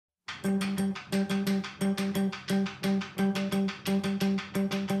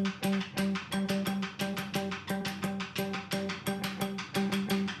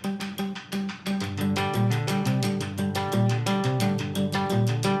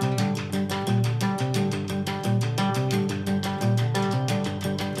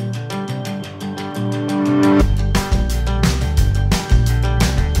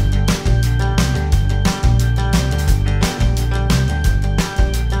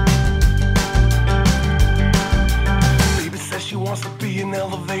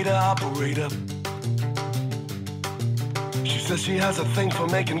Operator. She says she has a thing for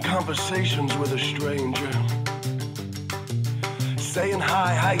making conversations with a stranger. Saying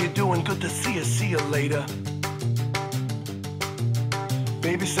hi, how you doing, good to see you later.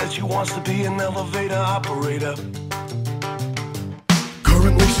 Baby says she wants to be an elevator operator.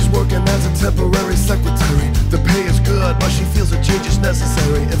 Currently she's working as a temporary secretary. The pay is good, but she feels a change is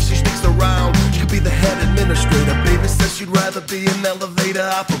necessary. If she sticks around, she could be the head administrator. Baby says she'd rather be an elevator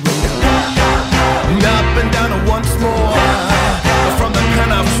operator. Up and down and once more, from the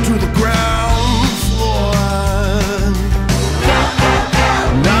penthouse to the ground floor.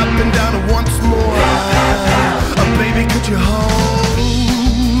 Up and down and once more, baby, could you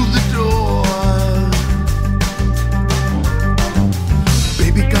hold the door?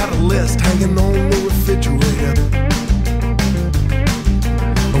 Baby got a list hanging on the refrigerator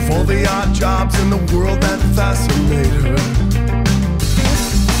of all the odd jobs in the world that fascinate her.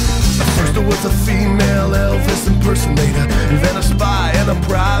 First there was a female Elvis impersonator, then a spy and a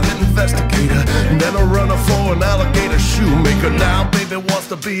private investigator, and then a runner for an alligator shoemaker. Now baby wants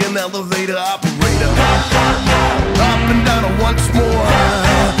to be an elevator operator. Up and down and once more,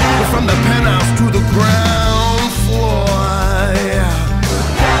 from the penthouse to the ground floor.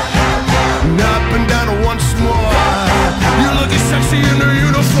 Up and down and once more, you're looking sexy in the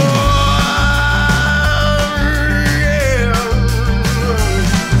uniform.